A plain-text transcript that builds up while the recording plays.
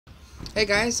Hey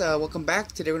guys, welcome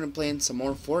back. Today we're gonna be playing some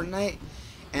more Fortnite,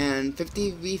 and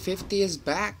 50v50 is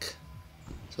back.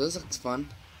 So this looks fun.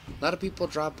 A lot of people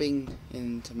dropping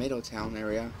in Tomato Town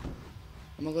area.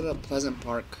 I'm gonna go to Pleasant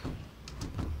Park.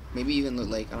 Maybe even Loot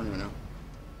Lake. I don't even know.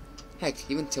 Heck,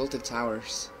 even Tilted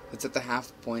Towers. It's at the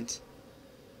half point.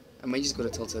 I might just go to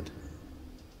Tilted.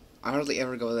 I hardly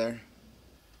ever go there.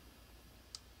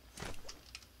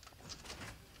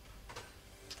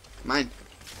 Mine.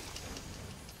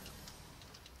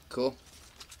 Cool.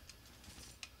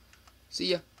 See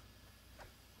ya.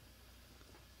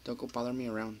 Don't go bother me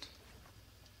around.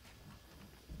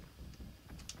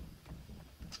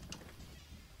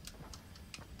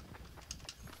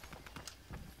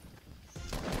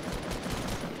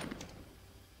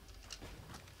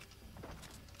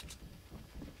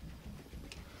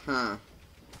 Huh.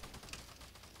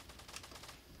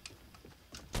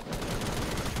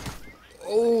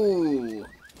 Oh,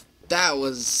 that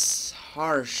was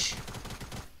harsh.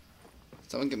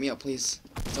 Someone get me up, please.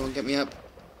 Someone get me up.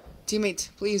 Teammate,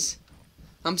 please.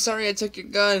 I'm sorry I took your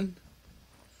gun.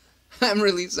 I'm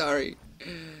really sorry.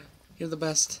 You're the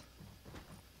best.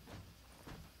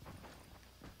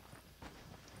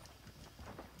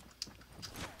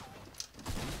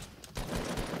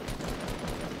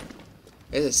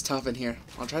 It is tough in here.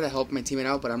 I'll try to help my teammate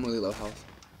out, but I'm really low health.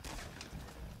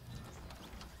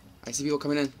 I see people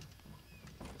coming in.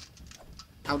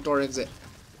 Outdoor exit.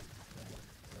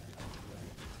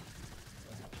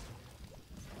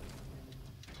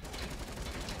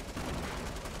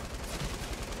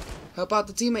 Help out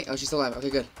the teammate. Oh, she's still alive. Okay,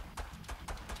 good.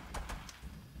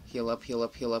 Heal up, heal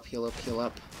up, heal up, heal up, heal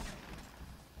up.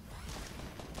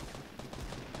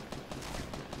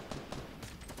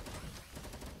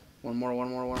 One more, one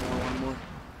more, one more, one more.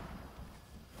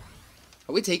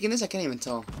 Are we taking this? I can't even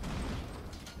tell.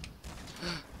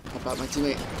 Help out my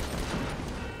teammate.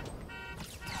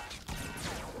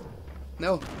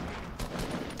 No.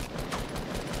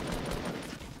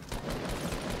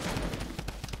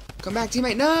 Come back,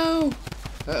 teammate. No!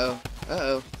 Uh-oh.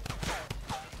 Uh-oh.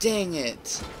 Dang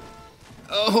it.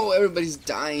 Oh, everybody's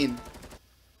dying.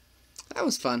 That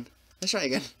was fun. Let's try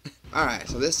again. Alright,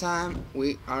 so this time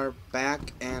we are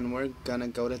back and we're gonna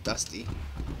go to Dusty.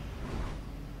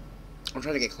 I'll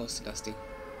try to get close to Dusty.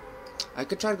 I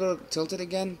could try to go to Tilted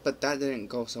again, but that didn't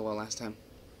go so well last time.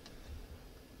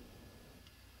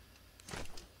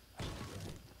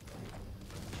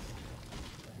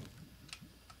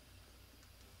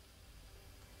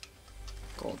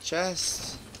 Gold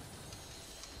chest.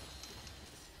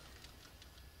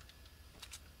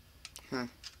 Huh.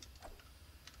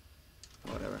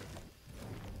 Whatever.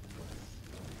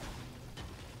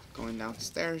 Going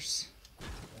downstairs.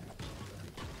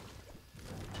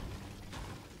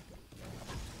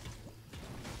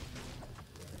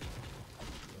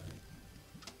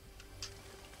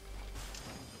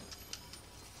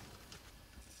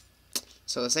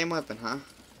 So the same weapon, huh?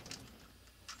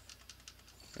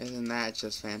 Isn't that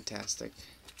just fantastic?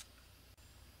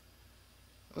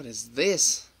 What is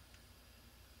this?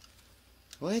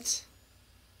 What?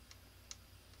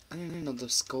 I didn't know the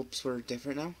scopes were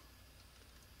different now.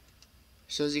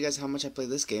 Shows you guys how much I play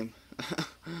this game.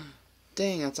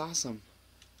 Dang, that's awesome.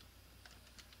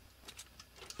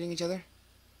 Hitting each other?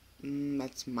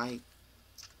 That's my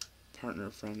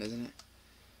partner friend, isn't it?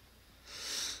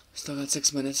 Still got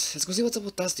 6 minutes. Let's go see what's up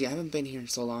with Dusty. I haven't been here in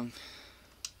so long.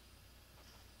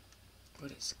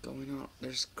 What is going on?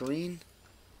 There's green.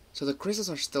 So the crystals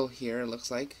are still here, it looks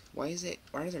like. Why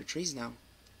are there trees now?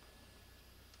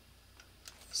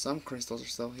 Some crystals are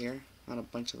still here. Not a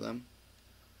bunch of them.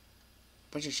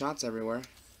 Bunch of shots everywhere.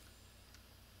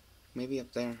 Maybe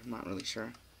up there. I'm not really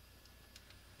sure.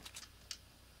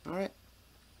 Alright.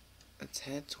 Let's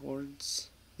head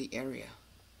towards the area.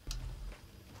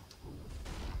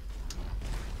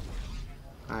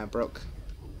 I broke.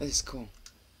 This is cool.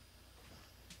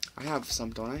 I have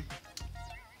some, don't I?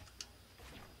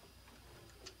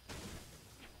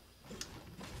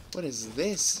 What is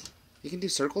this? You can do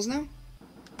circles now?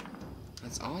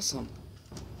 That's awesome.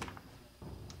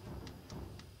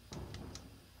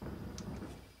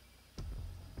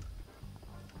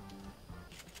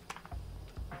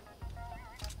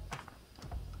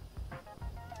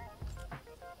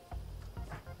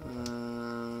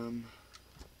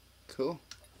 Cool.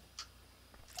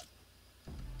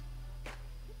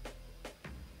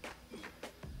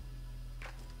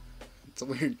 It's a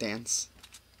weird dance.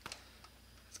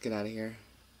 Let's get out of here.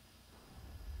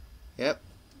 Yep.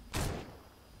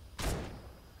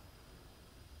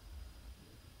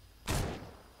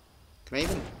 Can I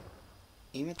even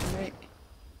aim at them right?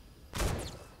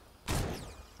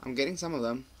 I'm getting some of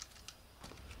them.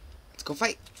 Let's go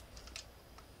fight.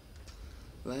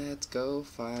 Let's go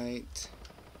fight.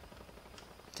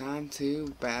 Time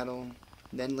to battle.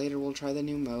 Then later we'll try the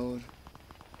new mode.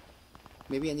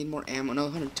 Maybe I need more ammo. No,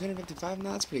 255?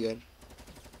 No, that's pretty good.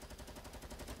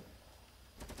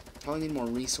 Probably need more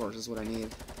resources, what I need.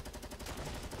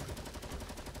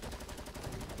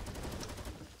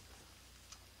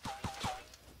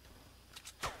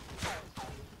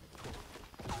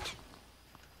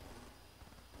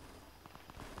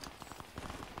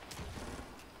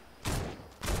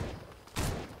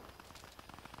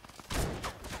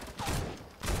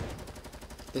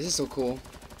 This is so cool.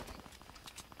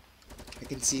 I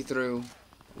can see through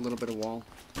a little bit of wall.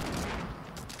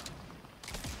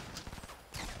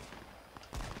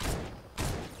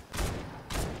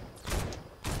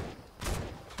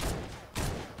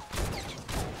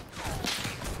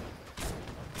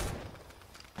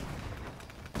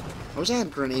 I wish I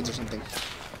had grenades or something.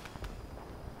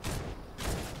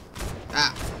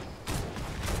 Ah!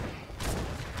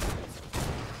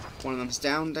 One of them's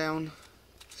down.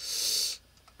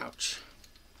 Ouch.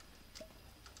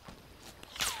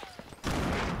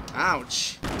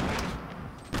 Ouch.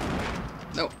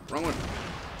 No, wrong one.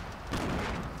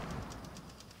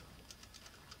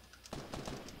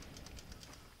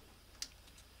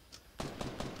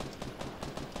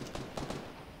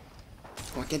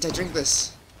 Why can't I drink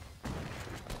this?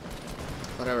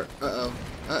 Whatever. Uh-oh.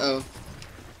 Uh-oh.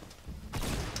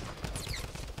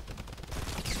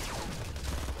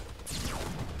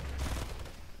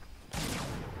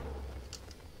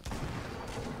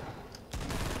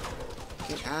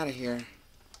 Get out of here.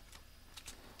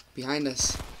 Behind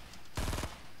us.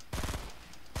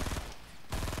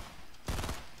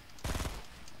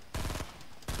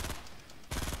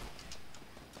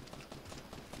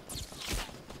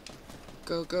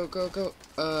 Go, go, go, go.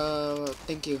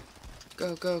 Thank you.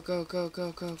 Go, go, go, go,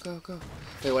 go, go, go, go.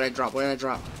 Wait, what did I drop? What did I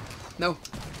drop? No.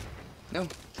 No.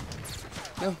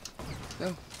 No.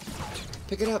 No.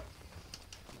 Pick it up.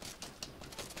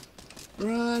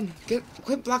 Run.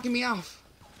 Quit blocking me off.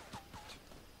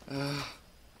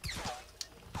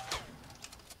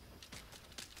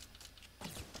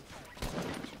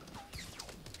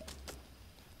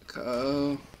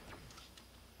 Go.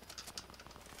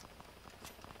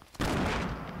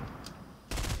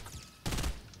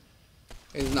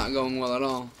 It's not going well at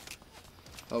all.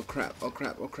 Oh crap, oh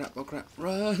crap, oh crap, oh crap.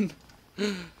 Run!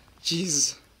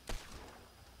 Jeez.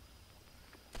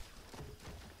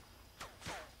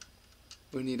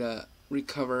 We need to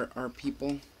recover our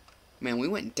people. Man, we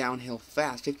went downhill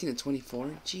fast. 15 to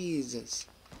 24. Jesus.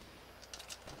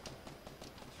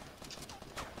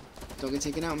 Don't get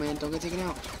taken out, man. Don't get taken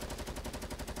out.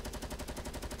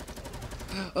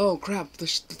 Oh crap, the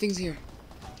thing's here.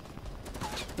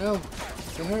 No,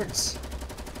 it hurts.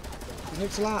 It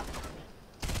hurts a lot.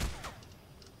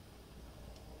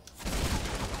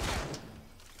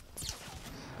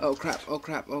 Oh crap, oh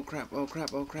crap, oh crap, oh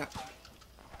crap, oh crap.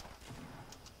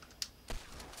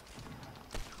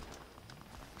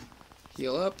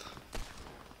 Heal up.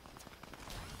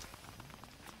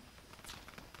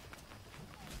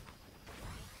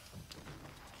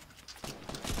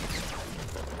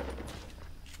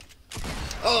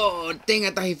 Oh, dang, I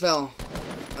thought he fell.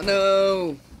 Oh,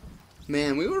 no.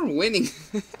 Man, we were winning.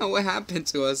 What happened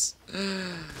to us?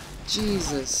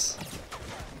 Jesus.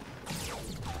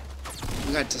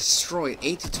 We got destroyed.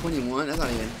 8 to 21. That's not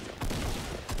even...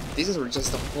 These guys were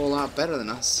just a whole lot better than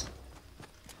us.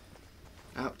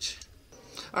 Ouch.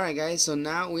 Alright guys, so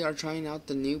now we are trying out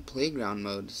the new playground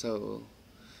mode. So,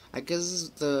 I guess this is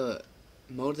the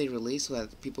mode they released so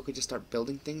that people could just start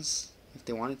building things if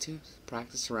they wanted to.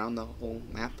 Practice around the whole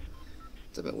map.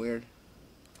 It's a bit weird.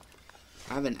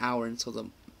 I have an hour until the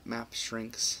map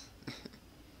shrinks.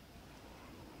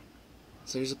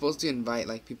 So you're supposed to invite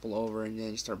like people over and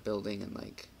then you start building and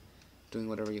like doing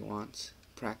whatever you want.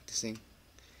 Practicing.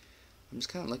 I'm just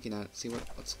kind of looking at it, see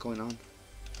what's going on.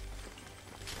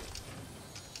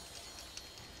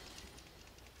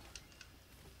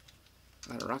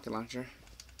 Got a rocket launcher.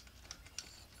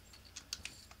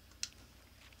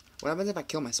 What happens if I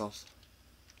kill myself?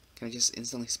 Can I just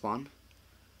instantly spawn?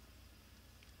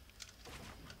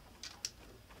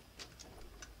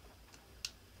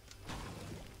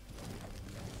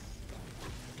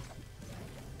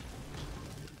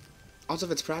 Also,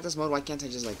 if it's practice mode, why can't I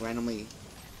just like randomly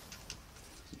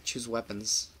choose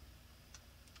weapons?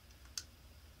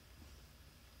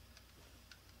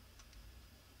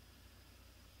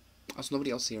 Also,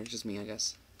 nobody else here, just me, I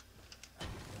guess.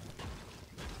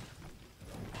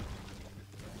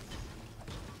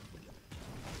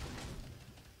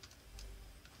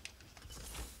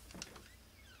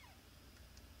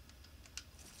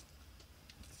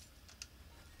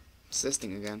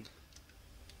 assisting again.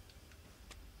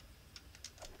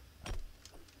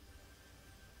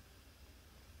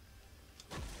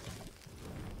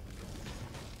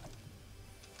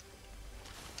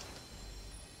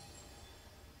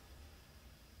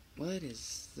 What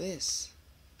is this?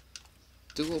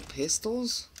 Dual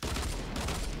pistols?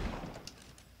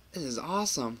 This is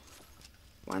awesome.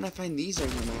 Why didn't I find these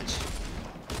during the match?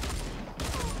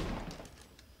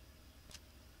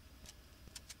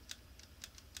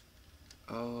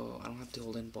 Oh, I don't have to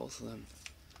hold in both of them.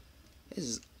 This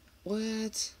is...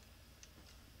 what?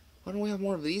 Why don't we have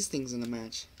more of these things in the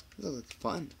match? This looks like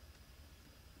fun.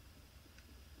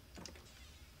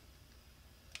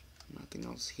 Nothing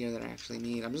else here that I actually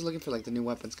need. I'm just looking for like the new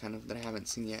weapons kind of that I haven't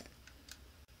seen yet.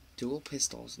 Dual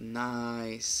pistols.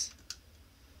 Nice.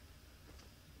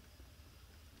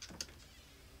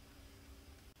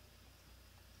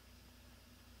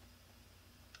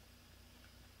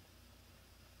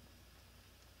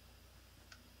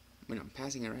 I mean, I'm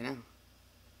passing it right now.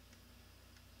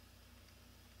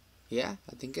 Yeah,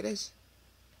 I think it is.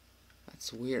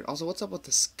 That's weird. Also, what's up with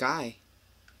the sky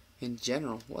in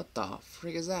general? What the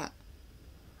frig is that?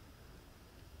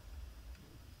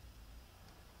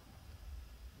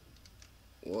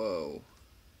 Whoa.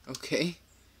 Okay.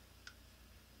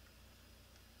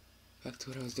 Back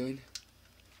to what I was doing.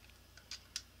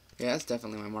 Yeah, that's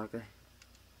definitely my marker.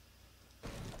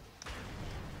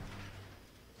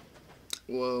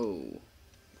 Whoa.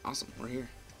 Awesome, we're here.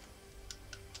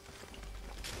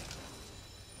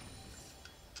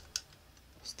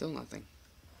 Still nothing.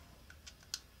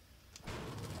 Get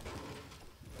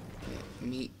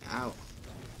me out.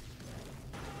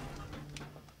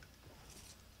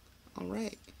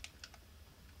 Alright.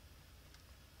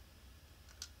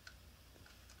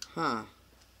 Huh.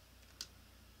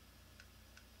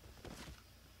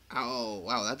 Oh,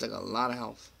 wow, that took a lot of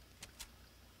health.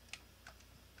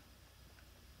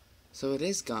 So it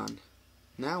is gone.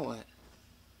 Now what?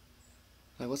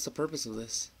 Like, what's the purpose of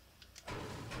this?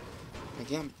 I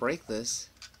can't break this.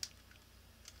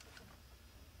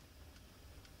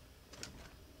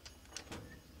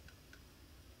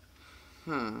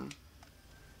 Huh.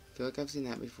 Feel like I've seen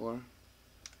that before.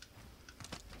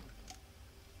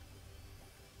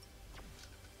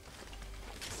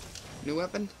 New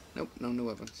weapon? Nope, no new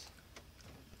weapons.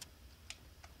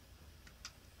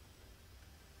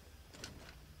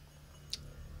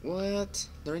 What?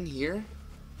 They're in here?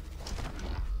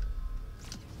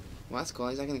 Well, that's cool. At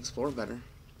least I can explore better.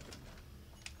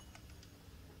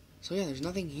 So yeah, there's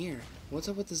nothing here. What's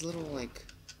up with this little, like,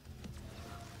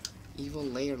 evil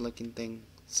layer looking thing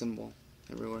symbol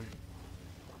everywhere?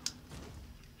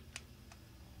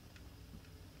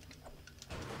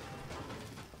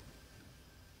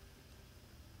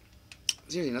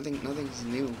 Seriously, nothing's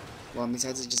new. Well,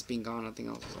 besides it just being gone, nothing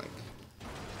else is like...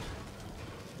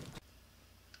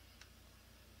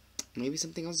 Maybe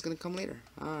something else is gonna come later.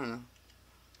 I don't know.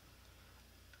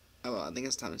 Oh well, I think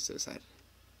it's time to suicide.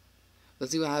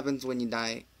 Let's see what happens when you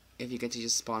die if you get to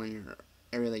just spawn in your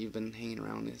area that you've been hanging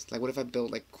around in. Like, what if I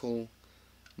built like cool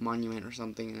monument or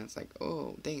something and it's like,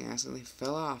 oh dang, I accidentally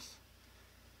fell off.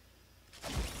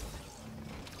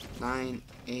 9,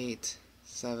 8,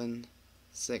 7,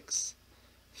 6,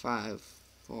 5,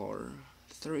 4,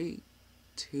 3,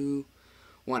 2,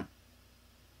 1.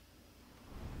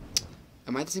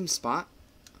 Am I at the same spot?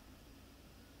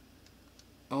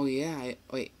 Oh yeah,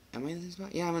 wait, am I in the same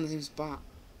spot? Yeah, I'm in the same spot.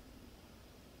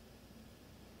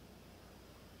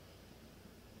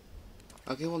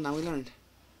 Okay, well now we learned.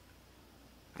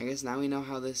 I guess now we know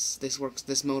how this works,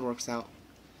 this mode works out.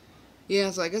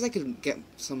 Yeah, so I guess I could get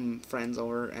some friends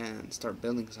over and start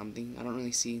building something. I don't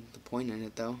really see the point in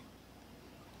it though.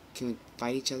 Can we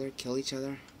fight each other, kill each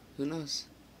other? Who knows?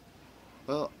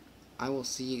 Well, I will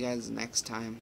see you guys next time.